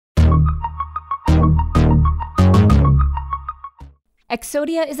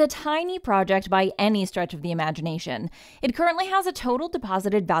Exodia is a tiny project by any stretch of the imagination. It currently has a total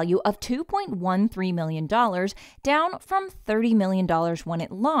deposited value of $2.13 million, down from $30 million when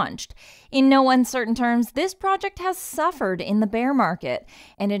it launched. In no uncertain terms, this project has suffered in the bear market.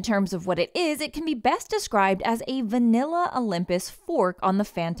 And in terms of what it is, it can be best described as a vanilla Olympus fork on the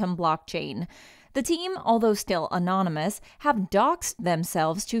Phantom blockchain. The team, although still anonymous, have doxed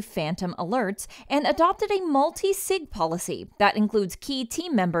themselves to Phantom Alerts and adopted a multi-sig policy that includes key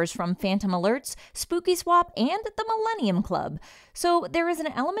team members from Phantom Alerts, SpookySwap, and the Millennium Club. So there is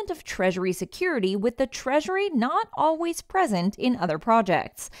an element of treasury security, with the treasury not always present in other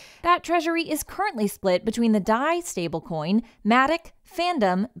projects. That treasury is currently split between the DAI stablecoin, Matic,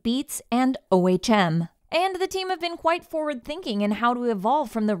 Fandom, Beats, and OHM. And the team have been quite forward-thinking in how to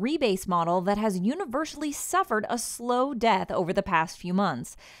evolve from the Rebase model that has universally suffered a slow death over the past few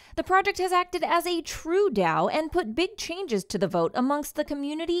months. The project has acted as a true DAO and put big changes to the vote amongst the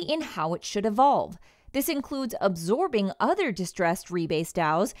community in how it should evolve. This includes absorbing other distressed Rebase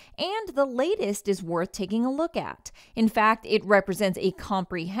DAOs, and the latest is worth taking a look at. In fact, it represents a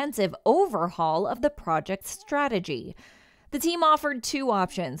comprehensive overhaul of the project's strategy. The team offered two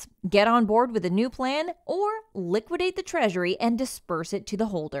options: get on board with a new plan, or liquidate the treasury and disperse it to the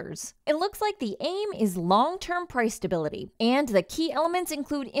holders. It looks like the aim is long-term price stability, and the key elements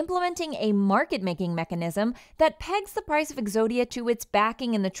include implementing a market-making mechanism that pegs the price of Exodia to its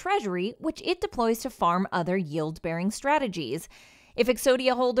backing in the treasury, which it deploys to farm other yield-bearing strategies. If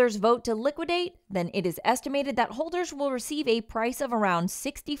Exodia holders vote to liquidate, then it is estimated that holders will receive a price of around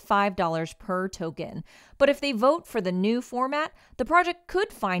 $65 per token. But if they vote for the new format, the project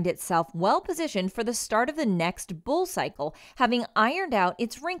could find itself well positioned for the start of the next bull cycle, having ironed out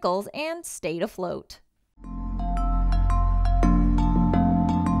its wrinkles and stayed afloat.